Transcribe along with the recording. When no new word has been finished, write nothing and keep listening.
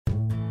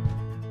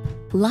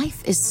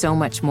Life is so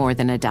much more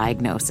than a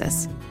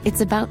diagnosis. It's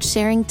about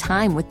sharing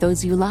time with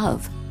those you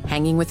love,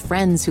 hanging with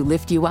friends who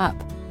lift you up,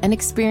 and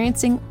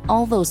experiencing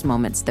all those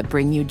moments that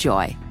bring you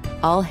joy.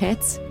 All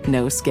hits,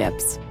 no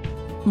skips.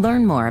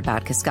 Learn more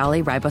about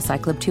Kisqali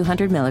Ribociclib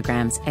 200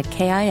 milligrams at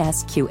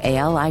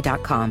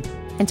KISQALI.com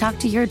and talk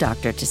to your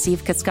doctor to see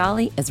if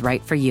Kisqali is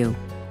right for you.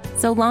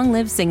 So long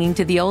live singing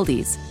to the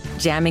oldies,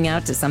 jamming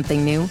out to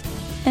something new,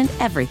 and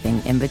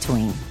everything in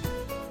between.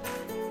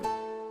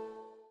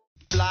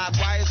 Live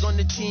wires on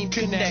the team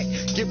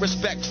connect. Get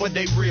respect for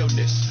their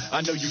realness.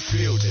 I know you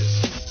feel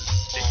this.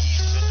 The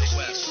east to the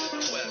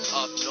west,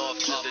 up north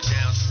to the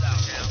down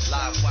south.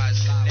 Live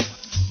wires connect.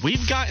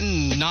 We've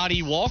gotten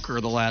Naughty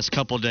Walker the last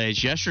couple of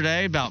days.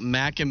 Yesterday about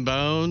Mac and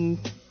Bone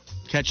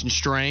catching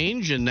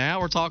Strange, and now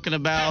we're talking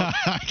about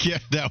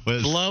that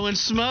was blowing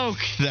smoke.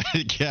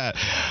 What's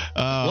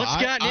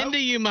gotten into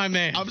you, my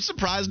man? I'm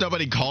surprised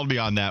nobody called me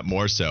on that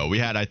more so. We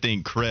had, I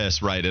think,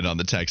 Chris write in on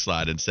the text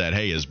line and said,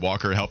 hey, is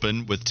Walker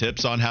helping with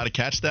tips on how to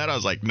catch that? I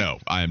was like, no,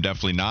 I am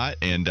definitely not,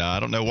 and I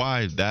don't know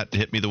why that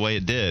hit me the way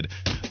it did,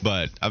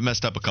 but I've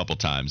messed up a couple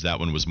times. That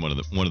one was one of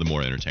the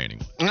more entertaining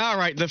ones. All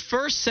right, the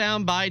first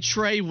sound by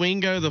Trey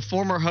Wingo, the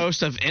former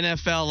host of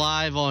NFL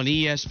Live on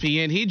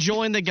ESPN. He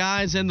joined the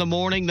guys in the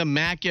morning,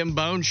 the Mac and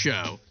Bone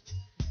Show,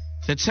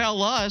 to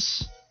tell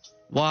us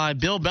why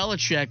Bill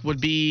Belichick would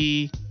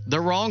be the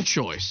wrong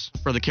choice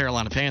for the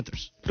Carolina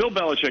Panthers. Bill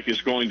Belichick is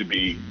going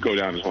to go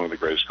down as one of the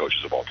greatest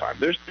coaches of all time.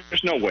 There's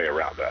no way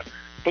around that.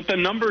 But the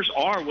numbers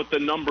are what the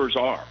numbers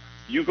are.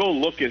 You go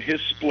look at his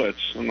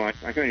splits, and I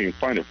can't even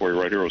find it for you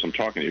right here as I'm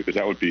talking to you, because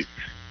that would be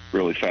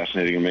really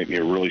fascinating and make me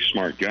a really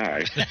smart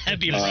guy. That'd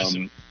be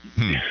impressive.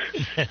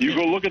 You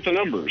go look at the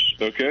numbers,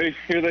 okay?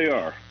 Here they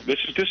are. This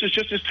is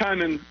just his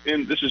time in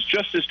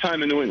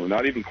New England,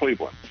 not even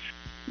Cleveland.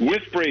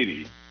 With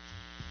Brady,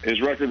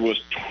 his record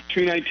was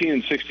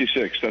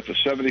 219-66. That's a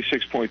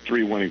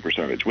 76.3 winning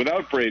percentage.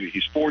 Without Brady,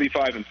 he's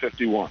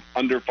 45-51,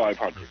 under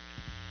 500.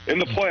 In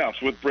the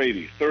playoffs with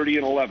Brady,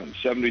 30-11,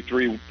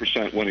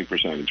 73% winning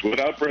percentage.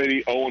 Without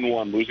Brady,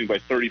 0-1, losing by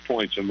 30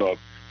 points in the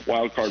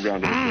wild card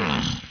round.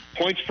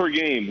 Points per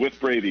game with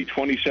Brady,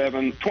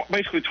 27,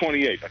 basically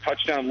 28, a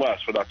touchdown less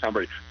without Tom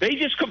Brady. They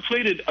just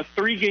completed a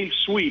 3-game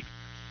sweep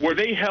where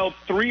they held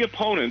 3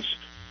 opponents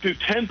to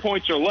 10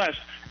 points or less,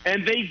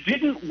 and they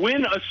didn't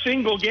win a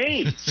single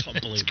game.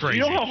 It's crazy.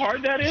 You know how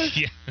hard that is?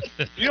 Yeah.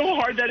 You know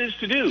how hard that is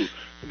to do?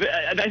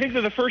 I think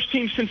they're the first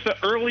team since the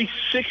early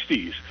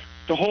 60s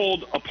to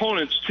hold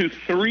opponents to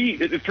 3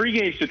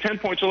 games to 10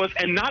 points or less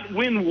and not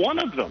win one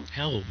of them.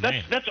 Hell,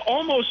 man. That's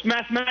almost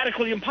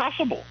mathematically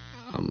impossible.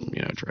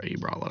 Trey, you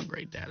brought a lot of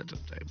great data to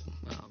the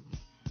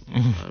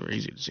table.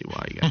 Easy to see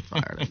why you got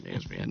fired at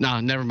ESPN. No,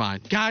 never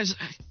mind. Guys,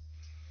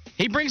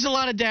 he brings a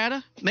lot of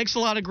data, makes a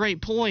lot of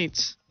great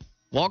points.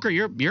 Walker,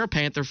 you're a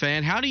Panther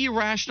fan. How do you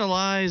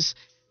rationalize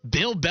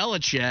Bill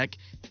Belichick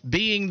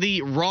being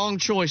the wrong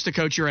choice to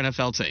coach your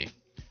NFL team?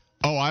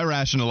 Oh, I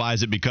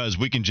rationalize it because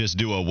we can just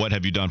do a what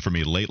have you done for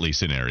me lately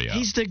scenario.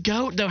 He's the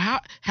GOAT, though.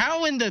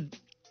 How in the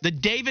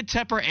David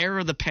Tepper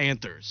era of the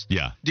Panthers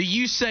do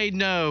you say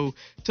no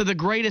to the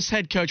greatest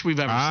head coach we've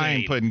ever seen? I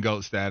ain't putting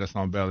GOAT status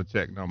on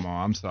Belichick no more.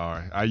 I'm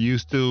sorry. I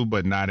used to,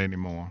 but not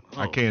anymore.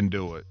 I can't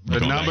do it. The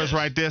numbers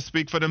right there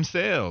speak for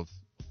themselves.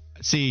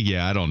 See,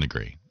 yeah, I don't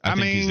agree. I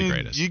think he's the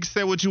greatest. You can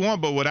say what you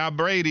want, but without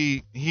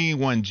Brady, he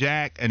won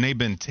jack, and they've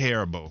been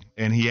terrible.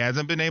 And he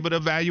hasn't been able to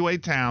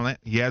evaluate talent.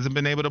 He hasn't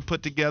been able to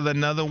put together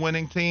another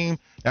winning team.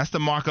 That's the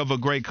mark of a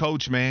great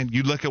coach, man.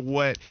 You look at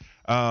what,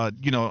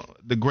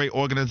 the great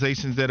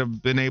organizations that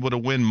have been able to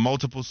win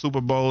multiple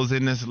Super Bowls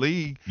in this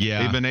league.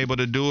 Yeah. They've been able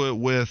to do it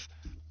with,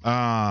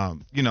 head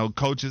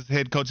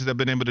coaches have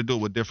been able to do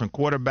it with different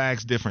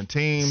quarterbacks, different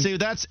teams. See,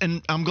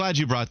 and I'm glad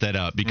you brought that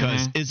up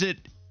because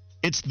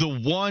it's the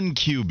one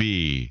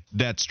QB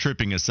that's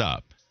tripping us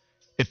up.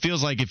 It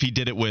feels like if he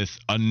did it with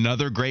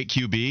another great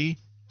QB,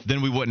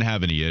 then we wouldn't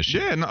have any issue.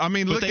 Yeah, no, I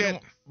mean,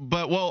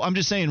 I'm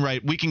just saying,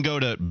 right, we can go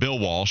to Bill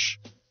Walsh,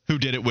 who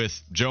did it with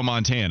Joe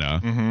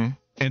Montana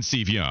and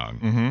Steve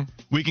Young.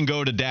 We can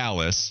go to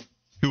Dallas,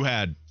 who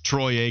had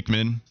Troy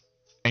Aikman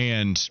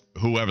and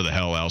whoever the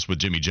hell else with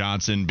Jimmy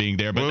Johnson being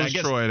there. But I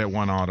guess Troy that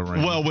won all the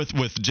rings. Well,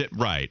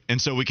 right. And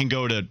so we can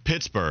go to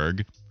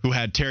Pittsburgh, who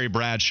had Terry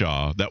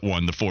Bradshaw that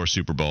won the 4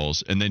 Super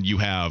Bowls. And then you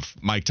have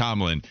Mike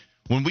Tomlin.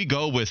 When we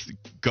go with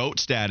GOAT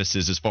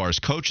statuses as far as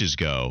coaches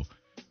go,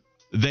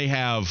 they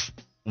have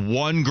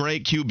one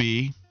great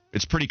QB.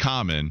 It's pretty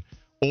common.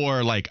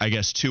 Or I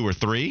guess 2 or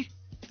 3.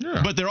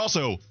 Yeah. But they're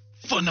also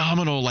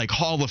phenomenal,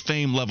 Hall of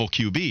Fame level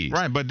QBs.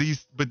 Right, but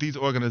these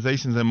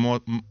organizations and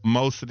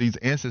most of these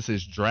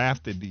instances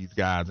drafted these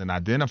guys and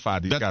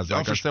identified these guys.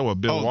 Like I said, with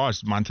Bill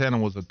Walsh, Montana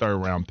was a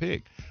 3rd-round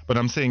pick. But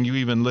I'm saying you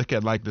even look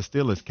at the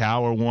Steelers.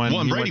 Cowher won.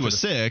 Well, Brady was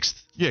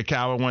 6th. Yeah,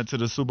 Cowher went to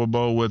the Super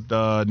Bowl with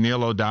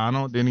Neil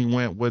O'Donnell. Then he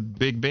went with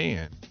Big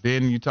Ben.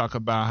 Then you talk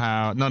about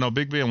how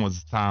Big Ben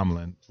was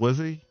Tomlin. Was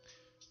he?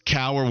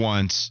 Cowher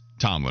once,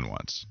 Tomlin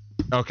once.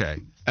 Okay.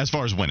 as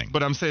far as winning.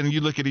 But I'm saying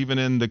you look at even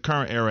in the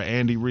current era,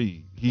 Andy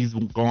Reid. He's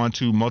gone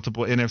to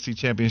multiple NFC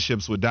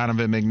championships with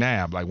Donovan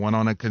McNabb, like one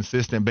on a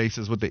consistent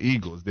basis with the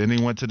Eagles. Then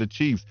he went to the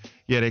Chiefs.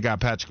 Yeah, they got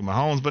Patrick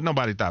Mahomes, but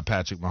nobody thought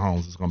Patrick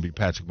Mahomes was going to be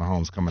Patrick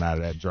Mahomes coming out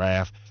of that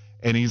draft.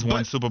 And he's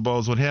won Super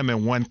Bowls with him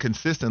and won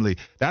consistently.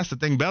 That's the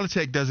thing.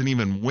 Belichick doesn't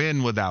even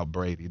win without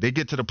Brady. They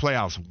get to the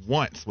playoffs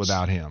once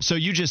without him. So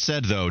you just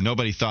said, though,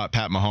 nobody thought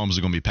Pat Mahomes was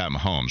going to be Pat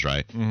Mahomes,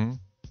 right? Mm-hmm.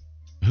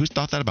 Who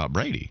thought that about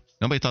Brady?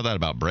 Nobody thought that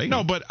about Brady.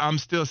 No, but I'm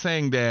still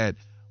saying that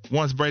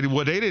once Brady,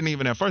 well, they didn't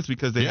even at first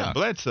because they had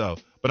Bledsoe.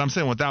 But I'm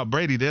saying without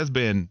Brady, there's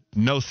been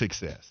no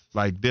success.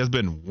 Like, there's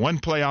been one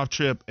playoff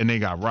trip and they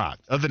got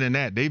rocked. Other than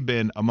that, they've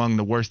been among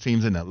the worst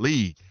teams in the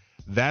league.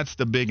 That's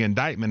the big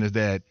indictment, is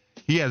that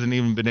he hasn't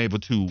even been able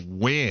to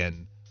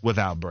win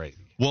without Brady.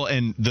 Well,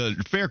 and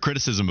the fair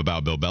criticism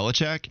about Bill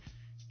Belichick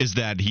is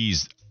that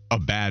he's a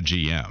bad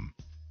GM.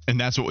 And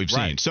that's what we've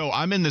seen. So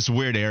I'm in this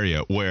weird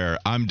area where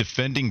I'm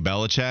defending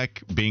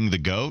Belichick being the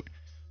GOAT,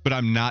 but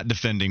I'm not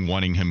defending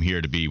wanting him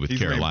here to be with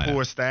Carolina. He's made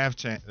poor staff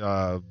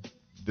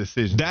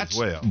decisions That's as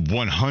well.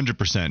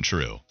 100%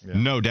 true. Yeah.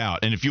 No doubt.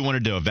 And if you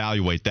wanted to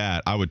evaluate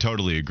that, I would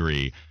totally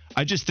agree.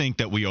 I just think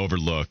that we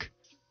overlook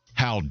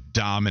how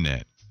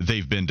dominant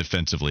they've been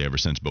defensively ever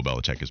since Bill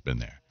Belichick has been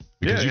there.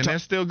 Because and they're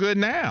still good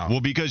now.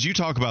 Well, because you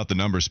talk about the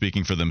numbers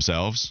speaking for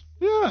themselves.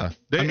 Yeah.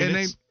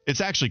 It's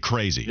actually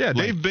crazy. Yeah,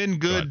 they've been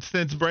good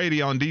since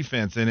Brady on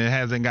defense, and it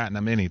hasn't gotten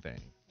them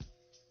anything.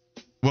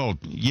 Well,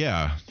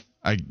 yeah.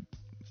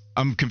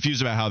 I'm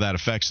confused about how that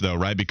affects, though,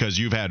 right? Because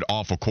you've had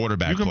awful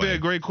quarterback play. You can be a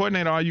great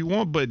coordinator all you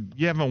want, but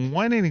you haven't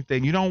won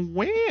anything. You don't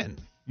win.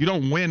 You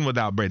don't win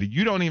without Brady.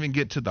 You don't even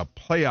get to the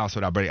playoffs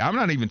without Brady. I'm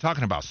not even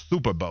talking about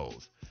Super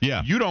Bowls.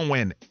 Yeah. You don't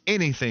win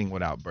anything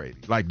without Brady.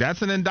 Like,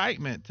 that's an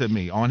indictment to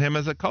me on him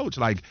as a coach.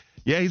 Like,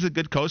 yeah, he's a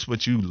good coach,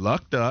 but you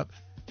lucked up,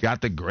 got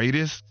the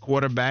greatest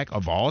quarterback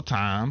of all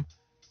time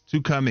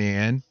to come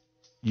in.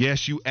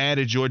 Yes, you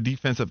added your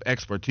defensive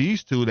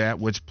expertise to that,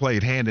 which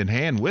played hand in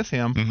hand with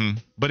him. Mm-hmm.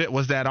 But it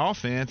was that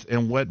offense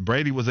and what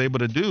Brady was able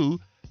to do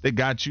that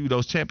got you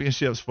those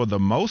championships for the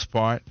most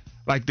part.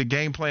 Like the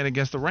game plan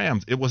against the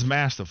Rams, it was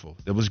masterful.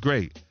 It was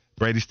great.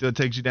 Brady still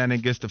takes you down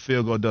and gets the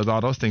field goal, does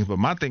all those things. But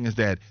my thing is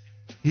that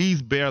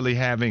he's barely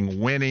having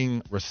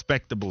winning,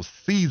 respectable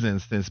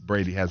seasons since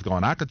Brady has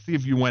gone. I could see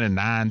if you winning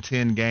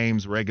 9-10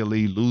 games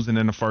regularly, losing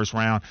in the first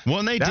round. Well,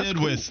 and they did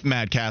cool. With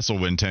Matt Castle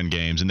win 10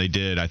 games, and they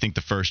did, I think,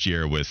 the first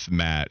year with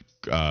Mac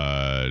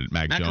Jones.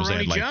 They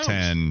had like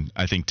 10 wins.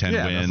 That's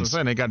what I'm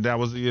saying.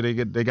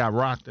 They got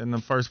rocked in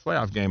the first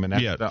playoff game, and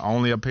that's the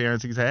only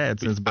appearance he's had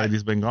since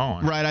Brady's been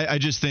gone. Right. I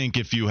just think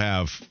if you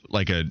have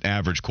like an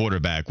average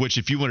quarterback, which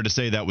if you wanted to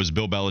say that was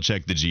Bill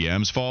Belichick, the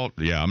GM's fault,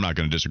 yeah, I'm not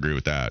going to disagree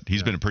with that.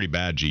 He's been a pretty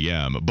bad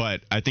GM.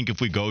 But I think if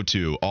we go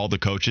to all the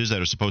coaches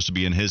that are supposed to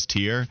be in his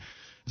tier,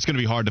 it's going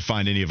to be hard to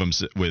find any of them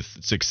with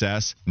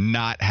success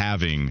not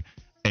having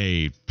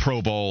a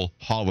Pro Bowl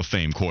Hall of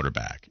Fame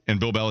quarterback. And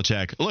Bill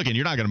Belichick, look, and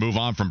you're not going to move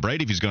on from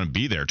Brady if he's going to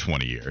be there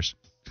 20 years.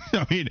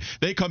 I mean,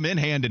 they come in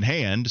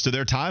hand, so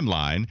their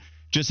timeline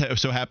just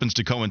so happens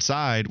to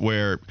coincide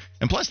where,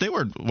 and plus they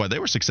were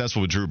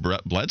successful with Drew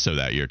Bledsoe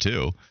that year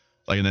too.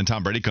 Like, and then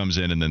Tom Brady comes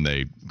in and then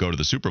they go to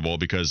the Super Bowl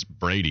because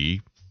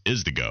Brady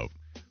is the GOAT.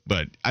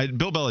 But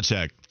Bill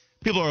Belichick,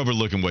 people are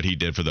overlooking what he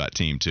did for that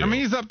team, too. I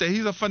mean, he's up there.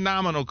 He's a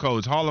phenomenal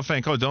coach, Hall of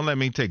Fame coach. Don't let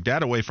me take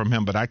that away from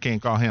him, but I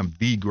can't call him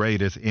the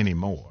greatest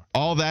anymore.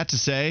 All that to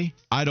say,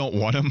 I don't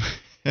want him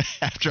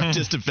after I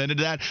just defended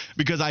that,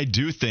 because I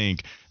do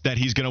think that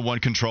he's going to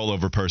want control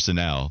over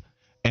personnel,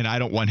 and I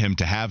don't want him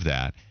to have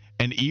that.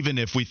 And even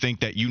if we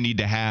think that you need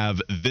to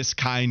have this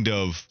kind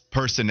of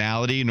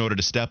personality in order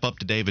to step up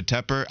to David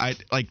Tepper,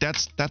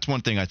 that's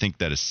one thing I think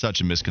that is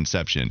such a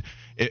misconception.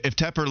 If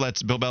Tepper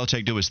lets Bill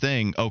Belichick do his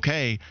thing,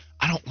 okay,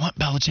 I don't want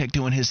Belichick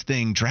doing his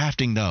thing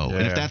drafting, though. Yeah.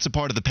 And if that's a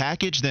part of the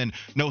package, then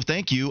no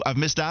thank you. I've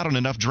missed out on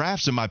enough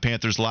drafts in my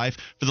Panthers life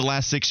for the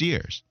last 6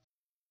 years.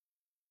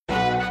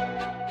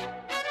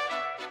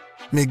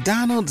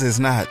 McDonald's is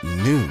not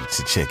new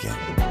to chicken.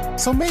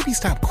 So maybe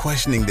stop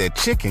questioning their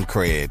chicken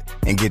cred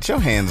and get your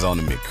hands on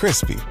the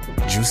McCrispy.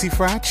 Juicy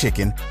fried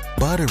chicken,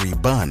 buttery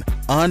bun,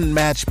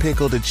 unmatched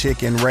pickle to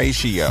chicken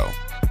ratio.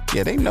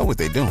 Yeah, they know what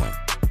they're doing.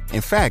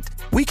 In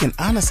fact, we can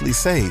honestly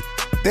say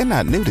they're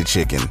not new to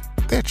chicken,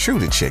 they're true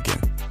to chicken.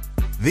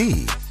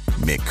 The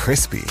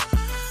McCrispy.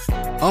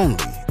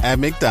 Only at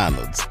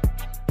McDonald's.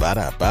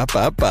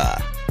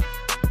 Ba-da-ba-ba-ba.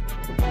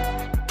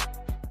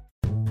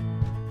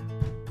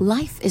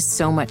 Life is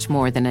so much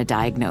more than a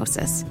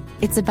diagnosis.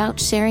 It's about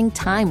sharing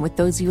time with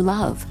those you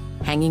love,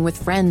 hanging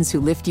with friends who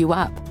lift you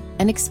up,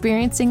 and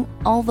experiencing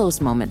all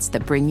those moments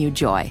that bring you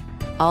joy.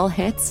 All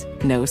hits,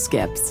 no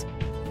skips.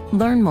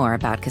 Learn more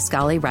about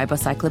Kisqali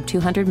Ribociclib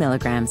 200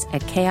 milligrams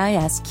at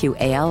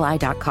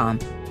KISQALI.com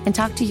and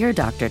talk to your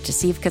doctor to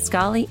see if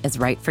Kisqali is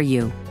right for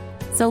you.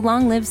 So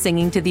long live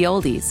singing to the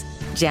oldies,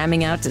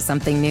 jamming out to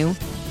something new,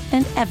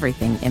 and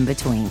everything in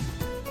between.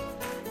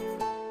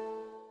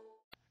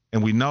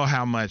 And we know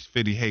how much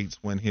Fitty hates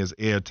when his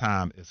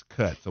airtime is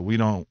cut. So we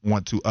don't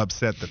want to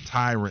upset the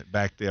tyrant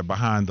back there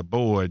behind the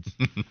boards.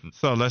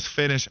 So let's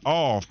finish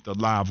off the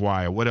live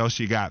wire. What else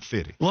you got,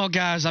 Fitty? Well,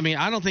 guys, I mean,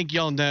 I don't think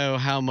y'all know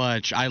how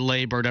much I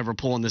labored over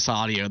pulling this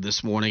audio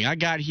this morning. I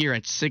got here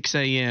at 6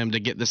 a.m.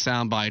 to get the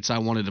sound bites I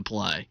wanted to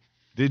play.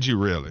 Did you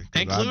really?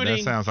 Including,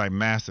 that sounds like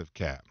massive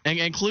cap.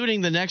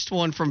 Including the next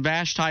one from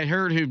Vashti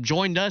Hurd, who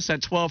joined us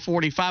at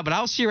 12:45, but I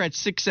was here at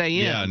 6 a.m.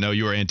 Yeah, no,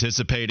 you were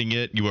anticipating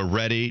it. You were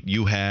ready.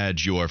 You had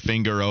your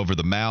finger over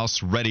the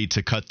mouse, ready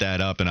to cut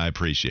that up, and I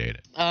appreciate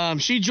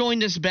it. She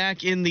joined us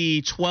back in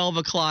the 12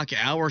 o'clock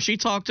hour. She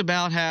talked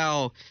about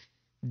how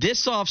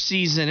this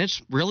offseason,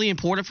 it's really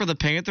important for the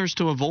Panthers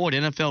to avoid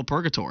NFL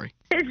purgatory.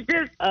 It's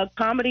just a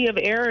comedy of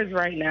errors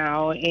right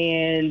now,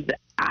 and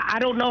I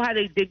don't know how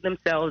they dig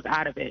themselves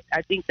out of it.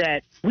 I think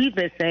that we've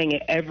been saying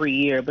it every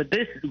year, but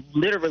this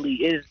literally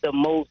is the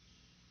most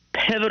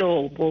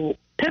pivotal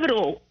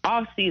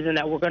offseason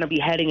that we're going to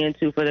be heading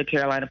into for the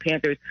Carolina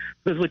Panthers,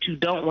 because what you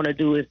don't want to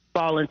do is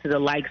fall into the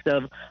likes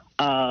of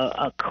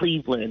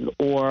Cleveland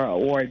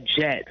or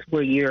Jets,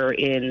 where you're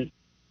in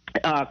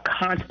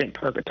constant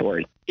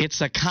purgatory. It's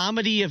a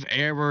comedy of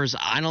errors.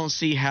 I don't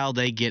see how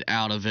they get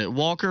out of it.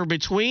 Walker,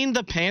 between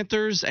the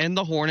Panthers and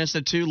the Hornets,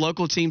 the two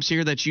local teams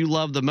here that you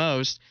love the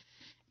most,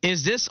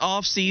 is this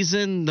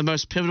offseason the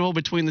most pivotal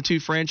between the two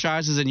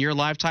franchises in your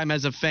lifetime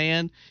as a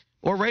fan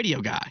or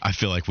radio guy? I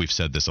feel like we've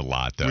said this a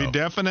lot, though. We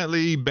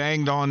definitely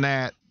banged on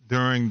that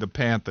during the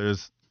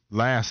Panthers'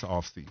 last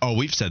offseason. Oh,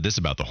 we've said this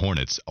about the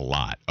Hornets a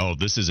lot. Oh,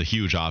 this is a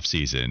huge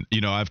offseason. You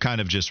know, I've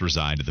kind of just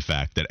resigned to the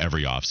fact that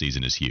every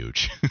offseason is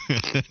huge.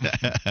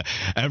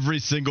 Every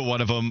single one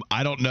of them.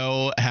 I don't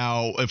know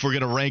if we're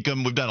going to rank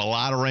them. We've done a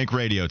lot of rank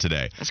radio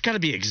today. That's got to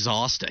be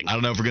exhausting. I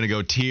don't know if we're going to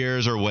go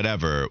tiers or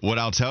whatever. What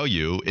I'll tell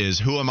you is,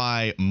 who am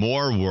I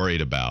more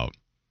worried about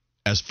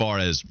as far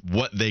as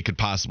what they could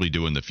possibly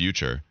do in the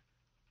future?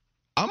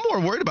 I'm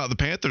more worried about the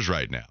Panthers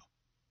right now.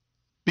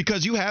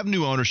 Because you have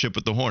new ownership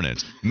with the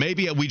Hornets.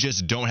 Maybe we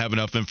just don't have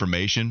enough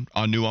information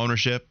on new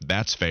ownership.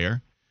 That's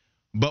fair.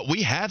 But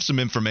we have some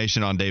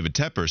information on David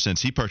Tepper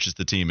since he purchased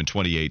the team in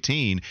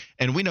 2018,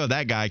 and we know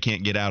that guy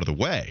can't get out of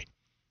the way.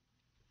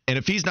 And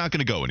if he's not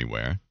going to go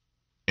anywhere,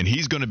 and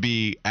he's going to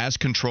be as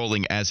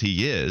controlling as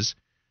he is,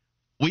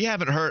 we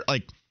haven't heard,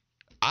 I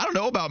don't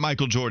know about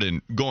Michael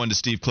Jordan going to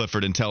Steve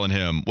Clifford and telling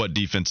him what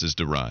defenses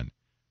to run.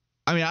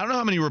 I mean, I don't know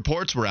how many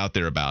reports were out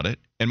there about it.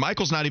 And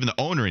Michael's not even the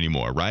owner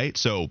anymore, right?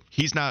 So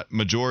he's not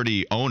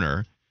majority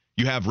owner.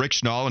 You have Rick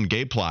Schnall and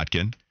Gabe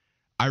Plotkin.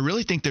 I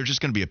really think they're just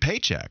going to be a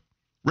paycheck.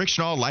 Rick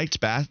Schnall likes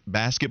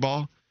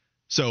basketball,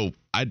 so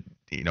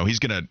he's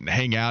going to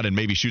hang out and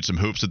maybe shoot some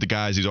hoops with the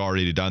guys. He's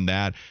already done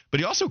that. But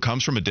he also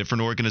comes from a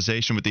different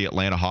organization with the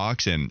Atlanta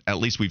Hawks, and at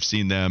least we've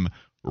seen them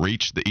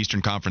reach the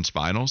Eastern Conference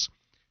Finals.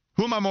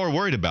 Who am I more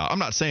worried about? I'm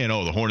not saying,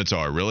 the Hornets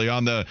are really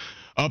on the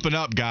up and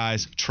up,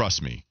 guys.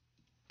 Trust me.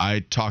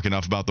 I talk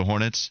enough about the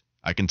Hornets.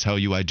 I can tell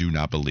you I do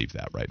not believe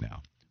that right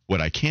now. What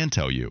I can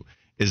tell you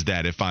is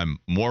that if I'm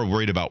more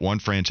worried about one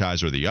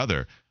franchise or the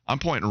other, I'm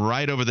pointing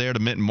right over there to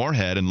Minton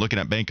Moorhead and looking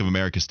at Bank of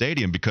America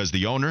Stadium, because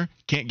the owner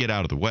can't get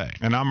out of the way.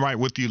 And I'm right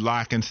with you,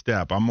 lock and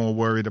step. I'm more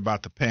worried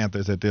about the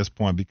Panthers at this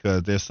point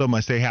because there's so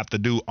much they have to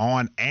do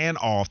on and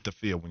off the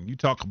field. When you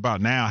talk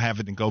about now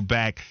having to go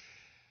back,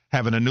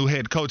 having a new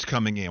head coach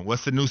coming in,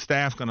 what's the new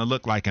staff going to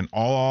look like, and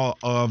all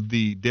of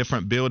the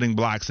different building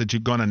blocks that you're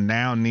going to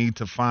now need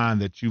to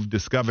find that you've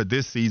discovered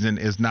this season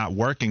is not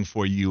working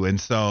for you. And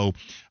so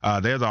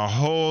there's a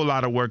whole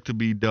lot of work to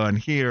be done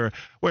here.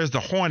 Whereas the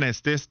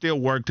Hornets, there's still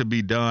work to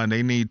be done.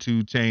 They need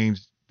to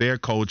change their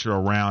culture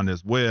around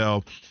as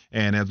well.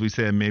 And as we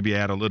said, maybe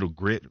add a little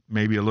grit,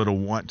 maybe a little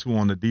want-to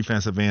on the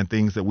defensive end,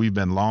 things that we've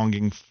been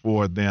longing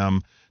for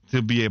them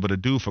to be able to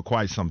do for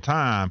quite some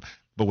time.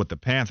 But with the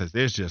Panthers,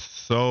 there's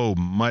just so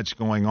much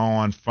going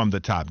on from the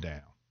top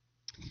down.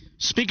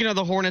 Speaking of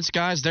the Hornets,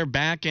 guys, they're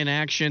back in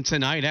action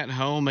tonight at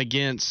home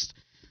against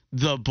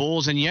the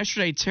Bulls. And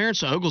yesterday,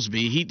 Terrence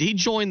Oglesby, he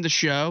joined the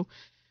show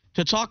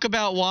to talk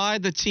about why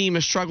the team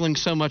is struggling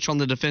so much on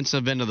the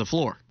defensive end of the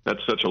floor.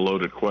 That's such a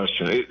loaded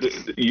question.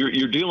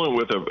 You're dealing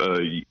with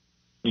a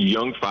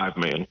young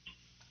five-man.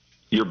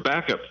 Your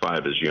backup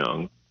five is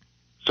young.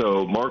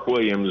 So Mark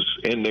Williams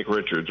and Nick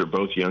Richards are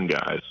both young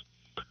guys.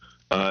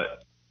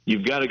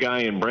 You've got a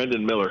guy in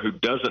Brandon Miller who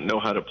doesn't know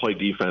how to play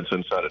defense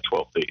inside of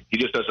 12 feet. He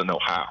just doesn't know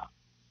how.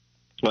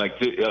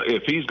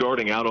 If he's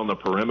guarding out on the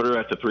perimeter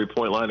at the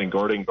three-point line and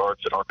guarding guards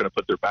that aren't going to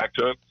put their back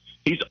to him,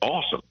 he's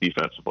awesome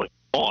defensively.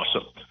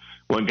 Awesome.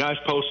 When guys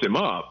post him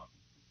up,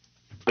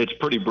 it's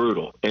pretty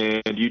brutal.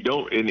 And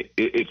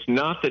it's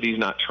not that he's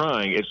not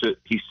trying. It's that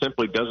he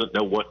simply doesn't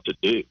know what to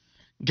do.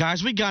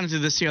 Guys, we got into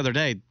this the other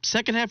day.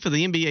 Second half of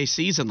the NBA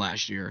season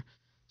last year,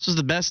 this was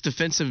the best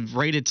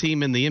defensive-rated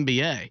team in the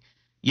NBA.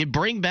 You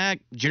bring back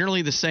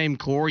generally the same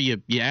core.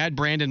 You add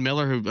Brandon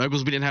Miller, who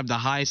Oglesby didn't have the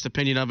highest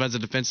opinion of as a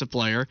defensive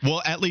player.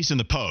 Well, at least in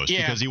the post,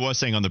 because he was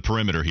saying on the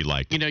perimeter he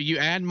liked it. You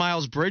add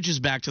Miles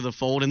Bridges back to the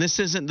fold, and this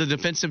isn't the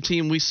defensive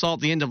team we saw at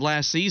the end of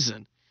last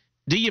season.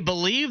 Do you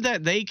believe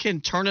that they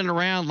can turn it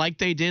around like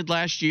they did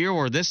last year,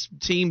 or this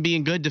team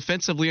being good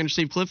defensively under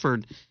Steve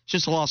Clifford is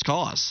just a lost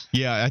cause?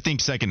 Yeah, I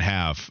think second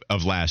half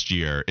of last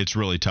year, it's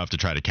really tough to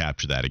try to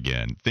capture that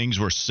again. Things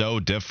were so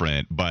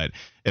different, but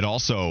it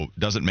also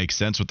doesn't make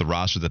sense with the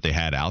roster that they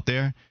had out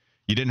there.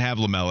 You didn't have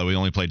LaMelo. He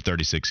only played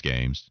 36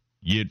 games.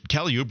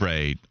 Kelly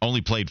Oubre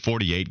only played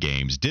 48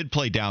 games, did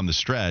play down the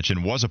stretch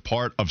and was a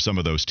part of some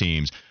of those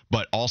teams,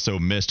 but also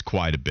missed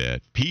quite a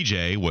bit.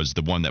 PJ was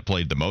the one that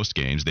played the most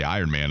games, the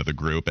Iron Man of the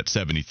group at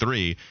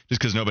 73,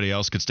 just because nobody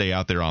else could stay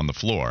out there on the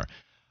floor.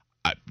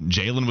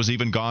 Jalen was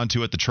even gone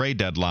too at the trade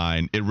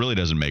deadline. It really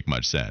doesn't make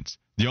much sense.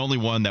 The only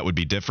one that would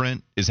be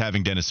different is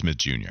having Dennis Smith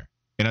Jr.,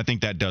 and I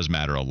think that does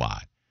matter a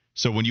lot.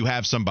 So when you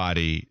have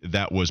somebody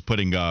that was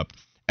putting up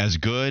as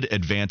good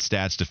advanced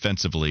stats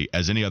defensively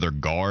as any other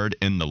guard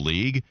in the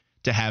league,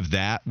 to have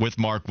that with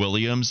Mark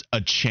Williams, a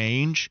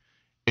change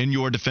in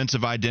your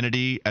defensive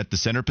identity at the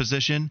center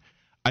position,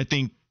 I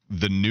think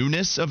the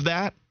newness of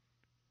that,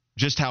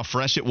 just how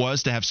fresh it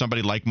was to have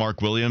somebody like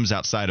Mark Williams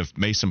outside of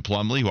Mason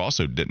Plumlee, who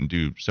also didn't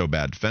do so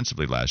bad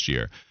defensively last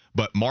year.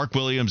 But Mark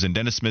Williams and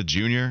Dennis Smith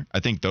Jr., I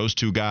think those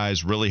two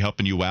guys really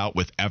helping you out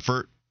with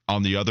effort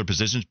on the other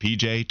positions.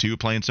 PJ, too,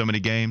 playing so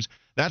many games.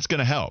 That's going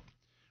to help.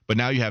 But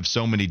now you have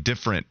so many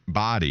different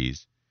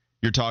bodies.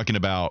 You're talking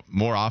about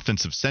more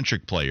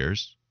offensive-centric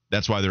players.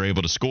 That's why they're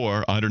able to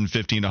score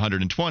 115 to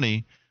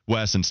 120,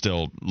 Wes, and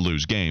still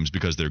lose games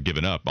because they're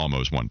giving up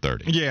almost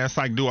 130. Yeah, it's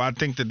like, do I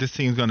think that this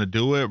team's going to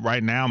do it?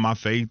 Right now, my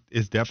faith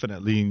is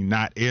definitely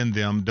not in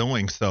them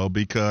doing so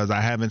because I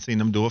haven't seen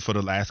them do it for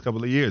the last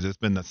couple of years. It's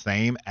been the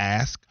same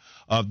ask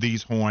of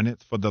these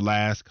Hornets for the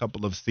last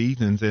couple of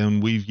seasons,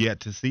 and we've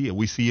yet to see it.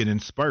 We see it in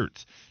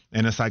spurts.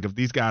 And it's like if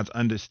these guys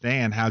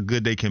understand how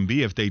good they can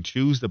be if they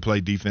choose to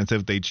play defense,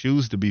 if they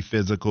choose to be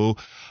physical,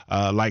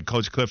 like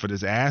Coach Clifford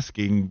is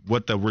asking,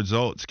 what the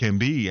results can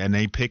be. And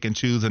they pick and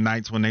choose the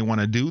nights when they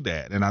want to do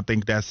that. And I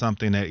think that's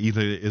something that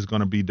either is going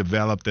to be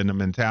developed in the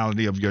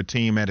mentality of your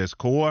team at its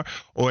core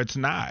or it's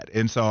not.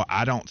 And so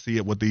I don't see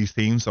it with these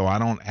teams. So I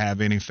don't have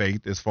any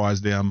faith as far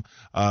as them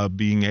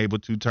being able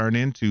to turn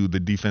into the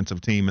defensive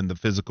team and the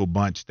physical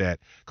bunch that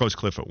Coach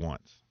Clifford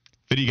wants.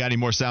 Fiddy, you got any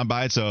more sound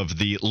bites of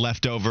the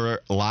leftover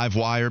live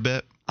wire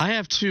bit? I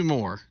have two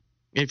more,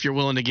 if you're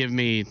willing to give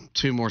me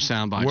two more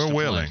sound bites. We're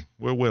willing.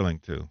 We're willing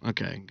to.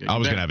 Okay, good. I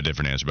was going to have a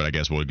different answer, but I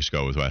guess we'll just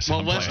go with Wes.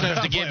 Well, Wes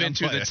knows to give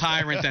into the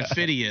tyrant that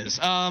Fiddy is.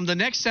 The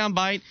next sound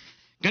bite,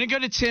 going to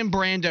go to Tim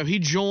Brando. He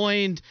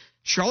joined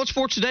Charlotte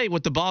Sports Today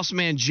with the boss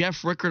man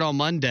Jeff Rickard on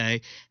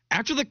Monday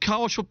after the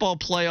college football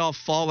playoff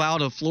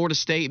fallout of Florida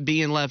State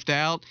being left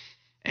out.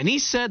 And he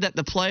said that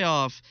the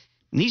playoff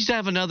needs to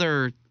have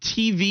another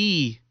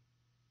TV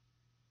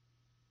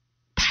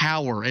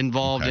power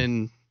involved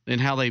in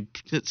how they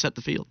set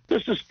the field.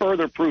 This is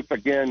further proof,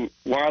 again,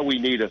 why we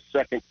need a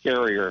second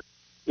carrier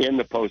in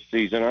the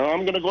postseason. And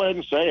I'm going to go ahead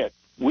and say it.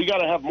 We got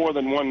to have more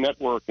than one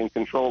network in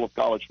control of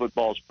college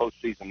football's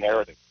postseason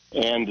narrative.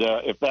 And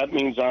if that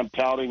means I'm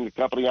touting the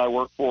company I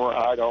work for,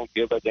 I don't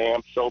give a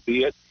damn. So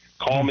be it.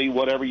 Call me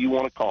whatever you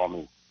want to call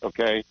me,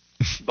 okay?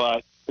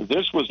 But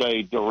this was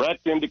a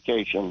direct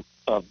indication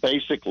of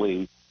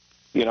basically,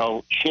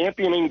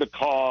 championing the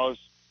cause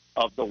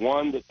of the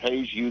one that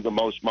pays you the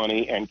most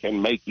money and can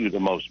make you the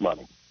most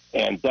money.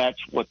 And that's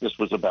what this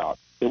was about.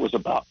 It was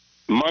about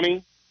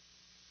money,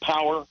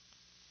 power,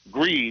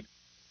 greed,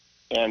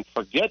 and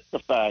forget the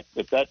fact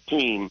that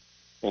team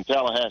in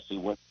Tallahassee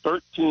went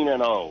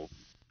 13-0.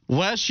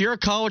 Wes, you're a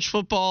college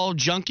football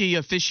junkie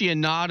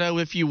aficionado,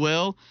 if you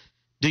will.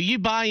 Do you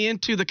buy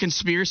into the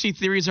conspiracy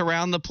theories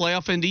around the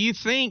playoff? And do you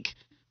think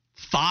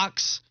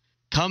Fox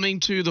coming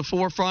to the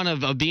forefront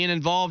of being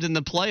involved in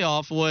the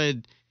playoff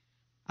would,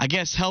 I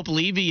guess, help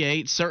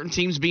alleviate certain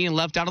teams being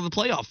left out of the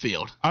playoff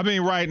field? I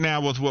mean, right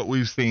now with what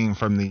we've seen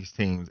from these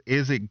teams,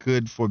 is it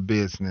good for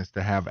business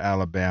to have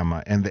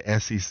Alabama and the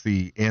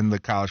SEC in the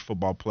college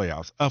football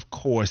playoffs? Of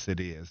course it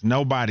is.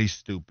 Nobody's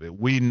stupid.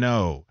 We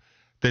know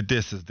that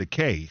this is the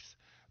case.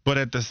 But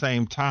at the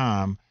same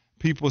time,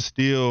 people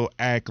still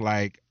act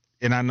like,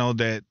 and I know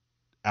that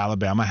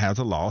Alabama has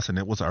a loss, and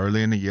it was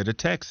early in the year to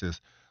Texas.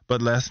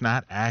 But let's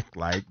not act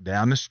like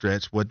down the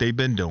stretch what they've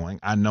been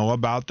doing. I know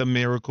about the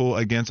miracle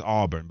against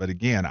Auburn, but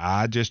again,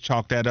 I just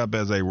chalk that up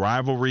as a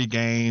rivalry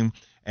game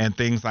and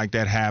things like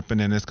that happen,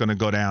 and it's going to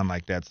go down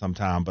like that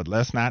sometime. But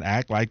let's not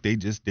act like they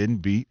just didn't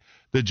beat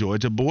the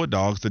Georgia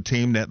Bulldogs, the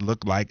team that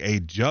looked like a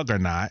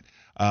juggernaut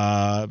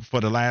for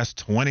the last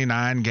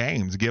 29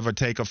 games, give or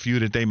take a few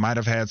that they might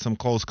have had some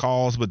close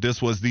calls, but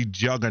this was the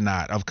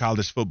juggernaut of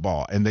college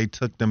football, and they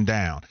took them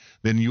down.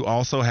 Then you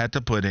also had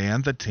to put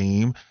in the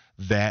team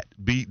that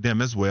beat them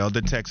as well,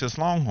 the Texas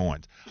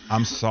Longhorns.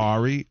 I'm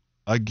sorry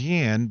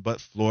again, but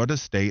Florida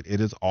State,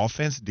 it is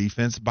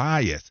offense-defense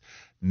bias.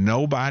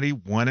 Nobody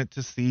wanted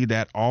to see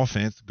that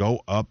offense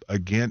go up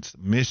against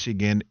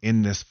Michigan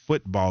in this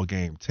football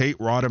game. Tate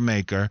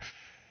Rodemaker,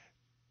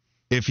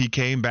 if he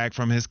came back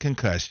from his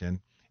concussion,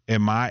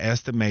 in my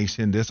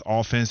estimation, this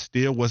offense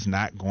still was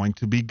not going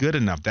to be good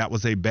enough. That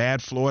was a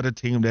bad Florida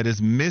team that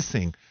is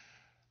missing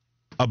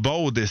a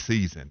bowl this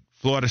season.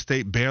 Florida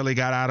State barely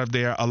got out of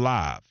there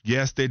alive.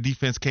 Yes, their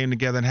defense came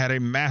together and had a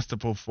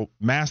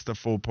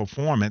masterful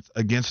performance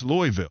against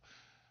Louisville.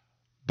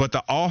 But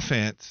the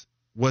offense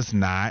was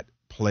not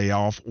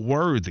playoff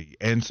worthy.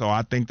 And so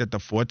I think that the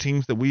 4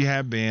 teams that we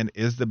have been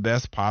is the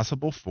best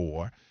possible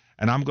 4.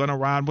 And I'm going to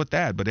ride with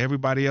that. But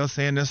everybody else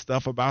saying this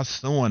stuff about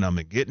suing them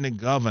and getting the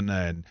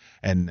governor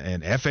and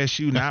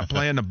FSU not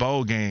playing the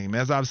bowl game.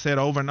 As I've said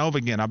over and over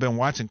again, I've been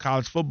watching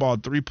college football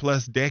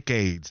 3+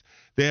 decades.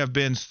 There have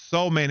been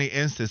so many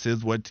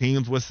instances where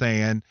teams were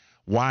saying,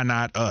 why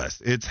not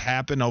us? It's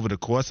happened over the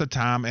course of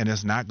time, and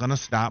it's not going to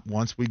stop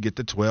once we get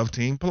the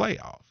 12-team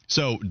playoff.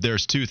 So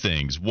there's 2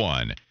 things.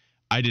 One,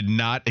 I did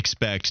not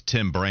expect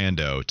Tim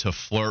Brando to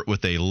flirt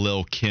with a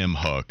Lil' Kim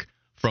hook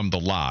from the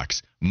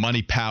locks.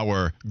 Money,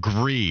 power,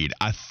 greed.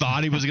 I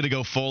thought he was going to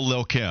go full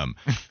Lil' Kim.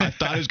 I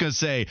thought he was going to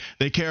say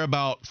they care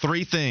about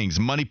 3 things: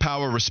 money,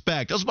 power,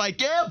 respect. I was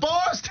like, yeah,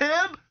 bars,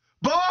 Tim.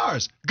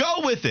 Bars.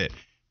 Go with it.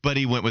 But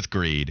he went with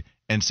greed,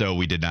 and so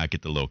we did not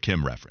get the Lil'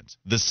 Kim reference.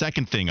 The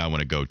second thing I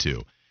want to go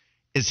to,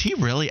 is he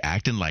really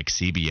acting like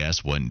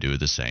CBS wouldn't do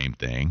the same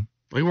thing?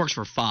 Well, he works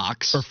for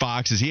Fox. Or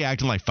Fox. Is he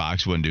acting like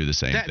Fox wouldn't do the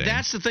same thing?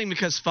 That's the thing,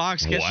 because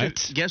Fox,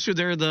 guess who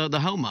they're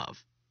the home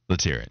of?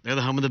 Let's hear it. They're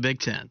the home of the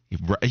Big Ten.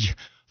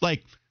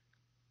 Like,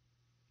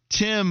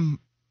 Tim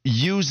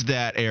used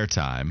that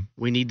airtime.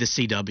 We need the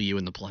CW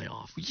in the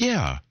playoff.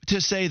 Yeah,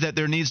 to say that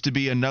there needs to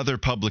be another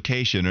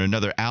publication or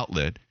another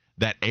outlet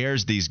that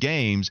airs these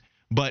games.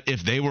 But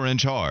if they were in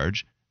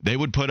charge, they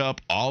would put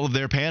up all of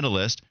their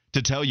panelists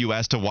to tell you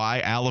as to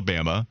why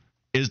Alabama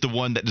is the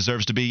one that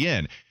deserves to be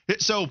in.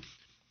 So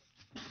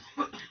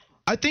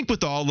I think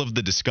with all of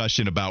the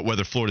discussion about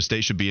whether Florida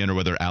State should be in or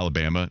whether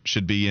Alabama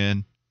should be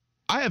in,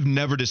 I have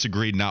never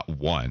disagreed, not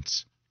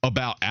once,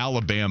 about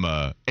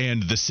Alabama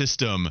and the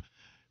system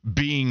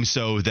being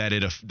so that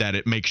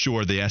it makes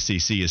sure the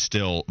SEC is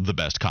still the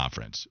best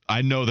conference.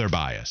 I know they're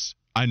biased.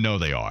 I know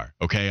they are.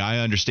 Okay, I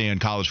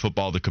understand college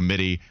football, the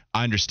committee.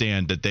 I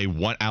understand that they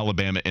want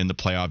Alabama in the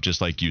playoff,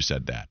 just like you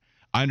said that.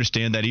 I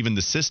understand that even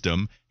the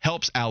system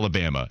helps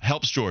Alabama,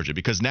 helps Georgia,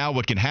 because now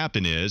what can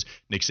happen is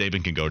Nick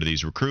Saban can go to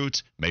these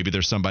recruits. Maybe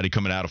there's somebody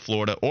coming out of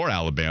Florida or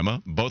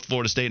Alabama. Both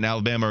Florida State and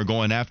Alabama are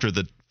going after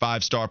the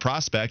 5-star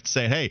prospect,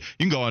 saying, hey, you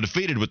can go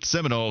undefeated with the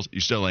Seminoles. You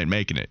still ain't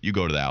making it. You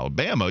go to the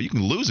Alabama, you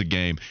can lose a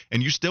game,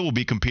 and you still will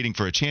be competing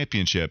for a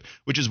championship,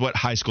 which is what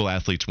high school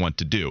athletes want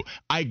to do.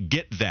 I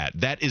get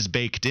that. That is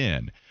baked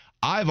in.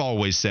 I've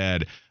always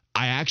said,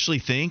 I actually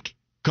think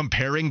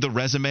comparing the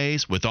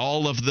resumes with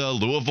all of the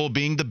Louisville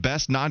being the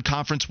best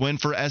non-conference win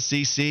for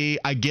SEC,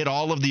 I get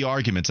all of the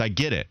arguments. I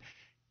get it.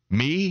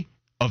 Me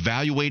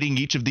evaluating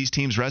each of these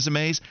teams'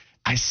 resumes,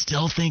 I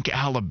still think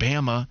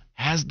Alabama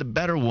has the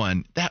better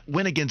one. That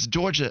win against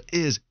Georgia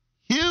is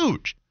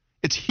huge.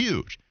 It's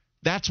huge.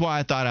 That's why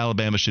I thought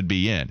Alabama should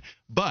be in.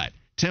 But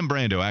Tim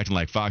Brando acting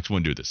like Fox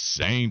wouldn't do the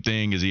same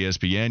thing as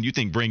ESPN. You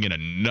think bring in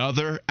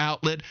another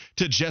outlet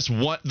to just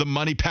want the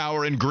money,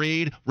 power, and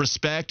greed,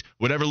 respect,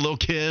 whatever Lil'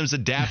 Kim's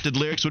adapted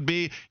lyrics would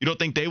be, you don't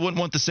think they wouldn't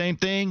want the same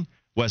thing?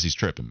 Wesley's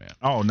tripping, man.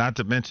 Oh, not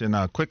to mention,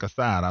 quick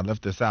aside, I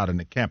left this out in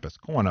the campus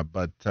corner,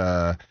 but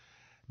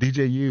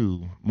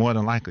DJU more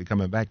than likely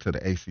coming back to the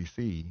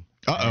ACC.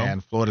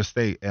 And Florida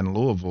State and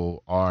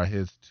Louisville are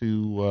his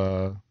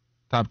 2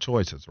 top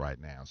choices right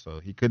now. So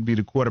he could be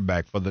the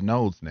quarterback for the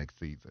Noles next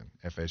season,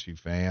 FSU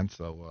fans.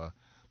 So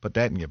put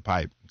that in your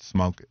pipe,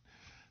 smoke it.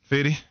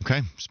 Fitty?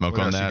 Okay, smoke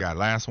what on else that. You got?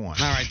 Last one.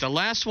 All right, the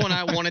last one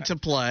I wanted to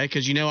play,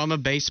 because you know I'm a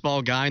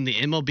baseball guy and the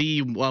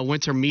MLB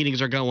winter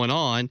meetings are going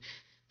on.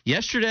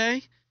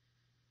 Yesterday,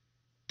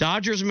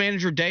 Dodgers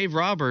manager Dave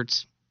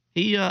Roberts,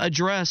 he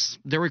addressed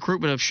the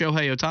recruitment of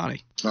Shohei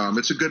Ohtani.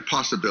 It's a good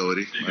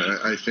possibility.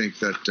 I think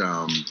that,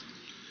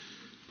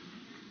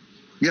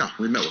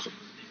 we met with him.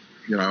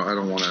 You know, I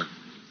don't want to.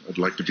 I'd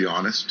like to be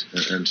honest,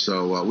 and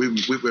so we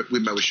met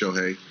with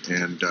Shohei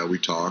and we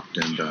talked,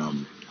 and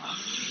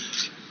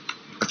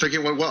I think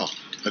it went well.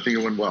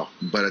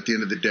 But at the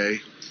end of the day,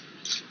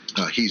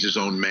 he's his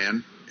own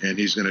man, and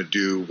he's going to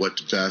do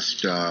what's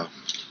best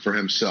for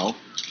himself,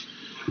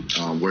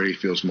 where he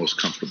feels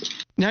most comfortable.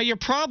 Now, you're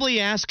probably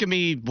asking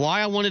me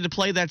why I wanted to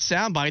play that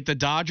soundbite. The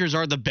Dodgers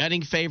are the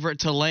betting favorite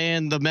to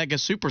land the mega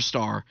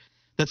superstar.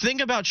 The thing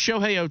about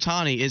Shohei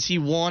Ohtani is he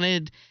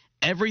wanted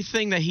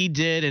everything that he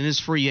did in his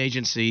free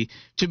agency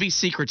to be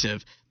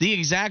secretive. The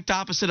exact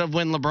opposite of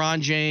when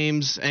LeBron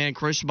James and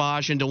Chris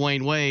Bosh and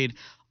Dwayne Wade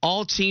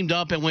all teamed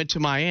up and went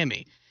to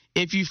Miami.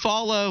 If you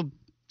follow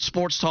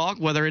sports talk,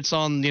 whether it's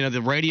on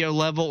the radio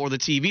level or the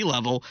TV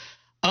level,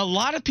 a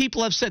lot of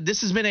people have said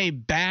this has been a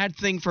bad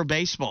thing for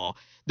baseball.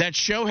 That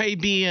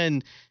Shohei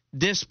being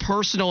this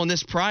personal and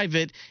this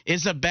private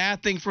is a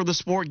bad thing for the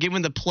sport,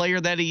 given the player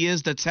that he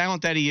is, the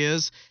talent that he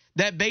is.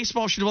 That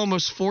baseball should have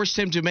almost forced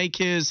him to make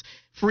his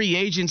free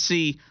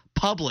agency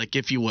public,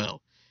 if you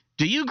will.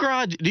 Do you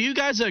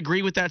guys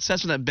agree with that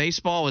assessment that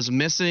baseball is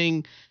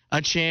missing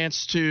a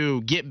chance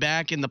to get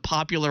back in the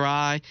popular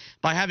eye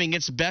by having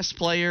its best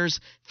players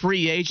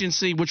free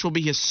agency, which will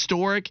be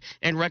historic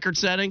and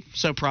record-setting,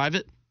 so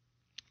private?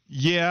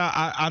 Yeah,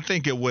 I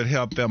think it would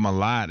help them a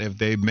lot if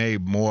they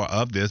made more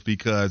of this,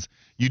 because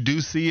you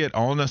do see it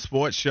on the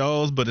sports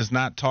shows, but it's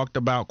not talked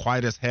about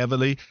quite as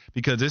heavily,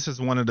 because this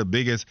is one of the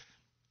biggest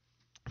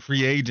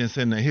free agents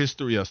in the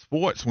history of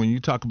sports. When you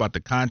talk about the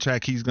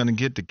contract he's going to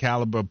get, the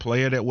caliber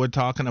player that we're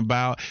talking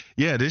about,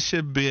 yeah, this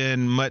should have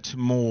been much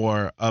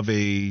more of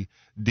a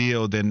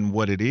deal than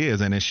what it is,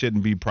 and it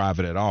shouldn't be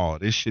private at all.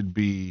 This should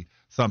be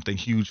something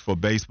huge for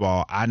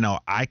baseball. I know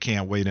I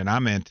can't wait, and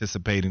I'm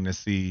anticipating to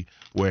see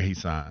where he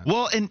signs.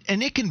 Well, and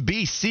it can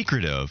be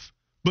secretive,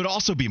 but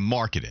also be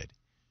marketed.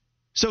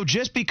 So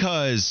just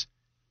because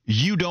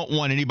you don't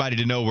want anybody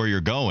to know where you're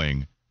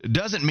going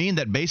doesn't mean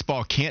that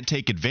baseball can't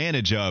take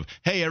advantage of,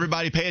 hey,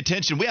 everybody pay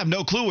attention. We have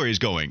no clue where he's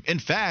going. In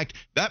fact,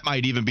 that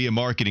might even be a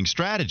marketing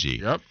strategy.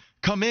 Yep.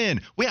 Come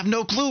in. We have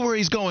no clue where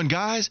he's going,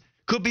 guys.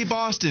 Could be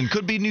Boston.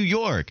 Could be New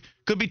York.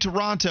 Could be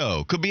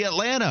Toronto. Could be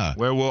Atlanta.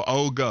 Where will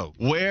O go?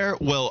 Where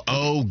will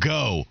O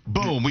go?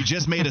 Boom. We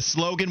just made a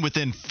slogan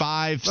within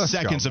 5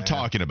 seconds of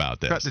talking about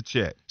this. Cut the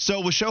check.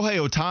 So with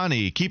Shohei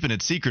Ohtani keeping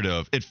it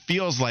secretive, it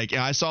feels like,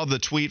 I saw the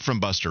tweet from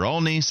Buster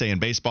Olney saying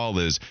baseball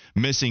is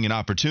missing an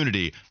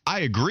opportunity.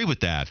 I agree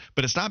with that,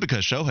 but it's not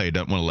because Shohei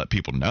doesn't want to let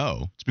people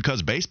know. It's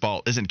because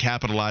baseball isn't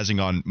capitalizing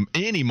on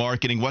any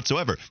marketing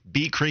whatsoever.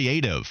 Be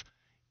creative.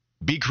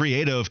 Be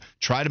creative.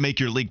 Try to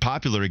make your league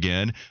popular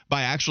again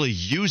by actually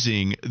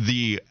using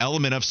the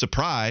element of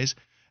surprise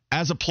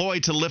as a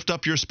ploy to lift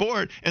up your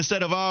sport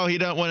instead of, oh, he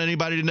don't want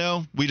anybody to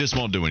know. We just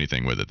won't do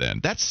anything with it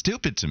then. That's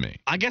stupid to me.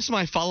 I guess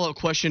my follow-up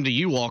question to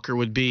you, Walker,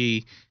 would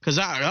be, because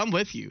I'm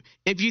with you.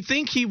 If you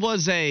think he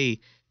was a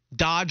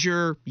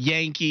Dodger,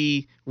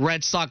 Yankee,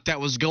 Red Sox that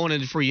was going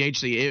into free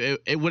agency,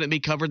 it wouldn't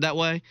be covered that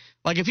way?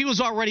 Like if he was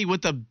already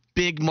with a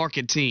big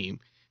market team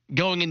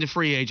going into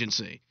free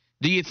agency,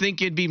 do you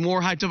think it'd be more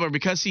hyped up? Or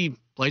because he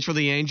plays for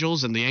the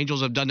Angels and the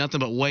Angels have done nothing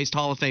but waste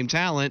Hall of Fame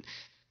talent,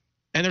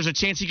 and there's a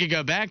chance he could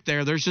go back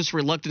there, there's just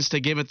reluctance to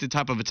give it the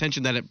type of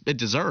attention that it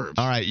deserves.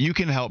 All right, you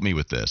can help me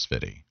with this,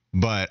 Fitty,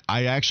 but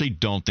I actually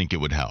don't think it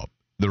would help.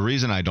 The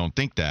reason I don't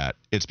think that,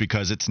 it's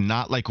because it's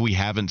not like we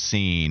haven't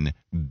seen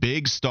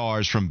big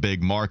stars from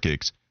big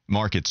markets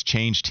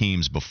change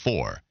teams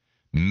before.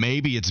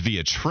 Maybe it's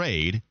via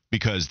trade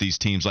because these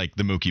teams like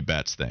the Mookie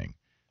Betts thing.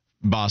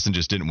 Boston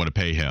just didn't want to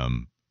pay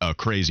him a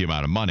crazy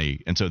amount of money,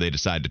 and so they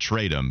decided to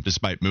trade him,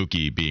 despite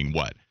Mookie being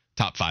what?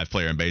 Top 5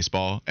 player in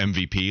baseball,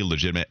 MVP,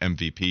 legitimate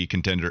MVP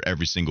contender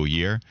every single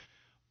year.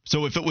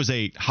 So if it was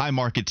a high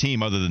market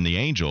team other than the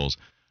Angels,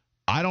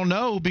 I don't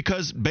know,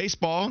 because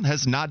baseball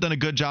has not done a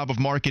good job of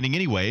marketing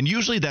anyway. And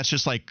usually that's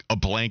just like a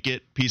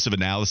blanket piece of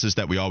analysis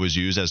that we always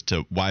use as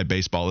to why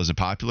baseball isn't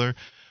popular.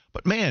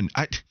 But man,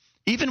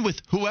 even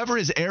with whoever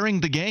is airing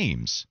the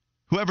games,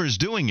 whoever is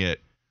doing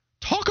it,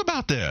 talk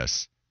about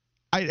this.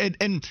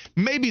 And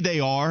maybe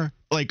they are.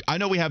 Like, I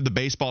know we have the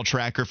baseball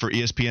tracker for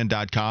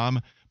ESPN.com,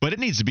 but it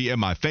needs to be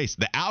in my face.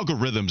 The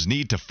algorithms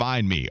need to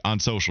find me on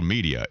social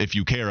media if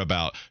you care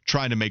about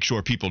trying to make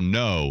sure people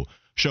know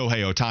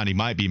Shohei Ohtani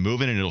might be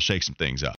moving, and it'll shake some things up.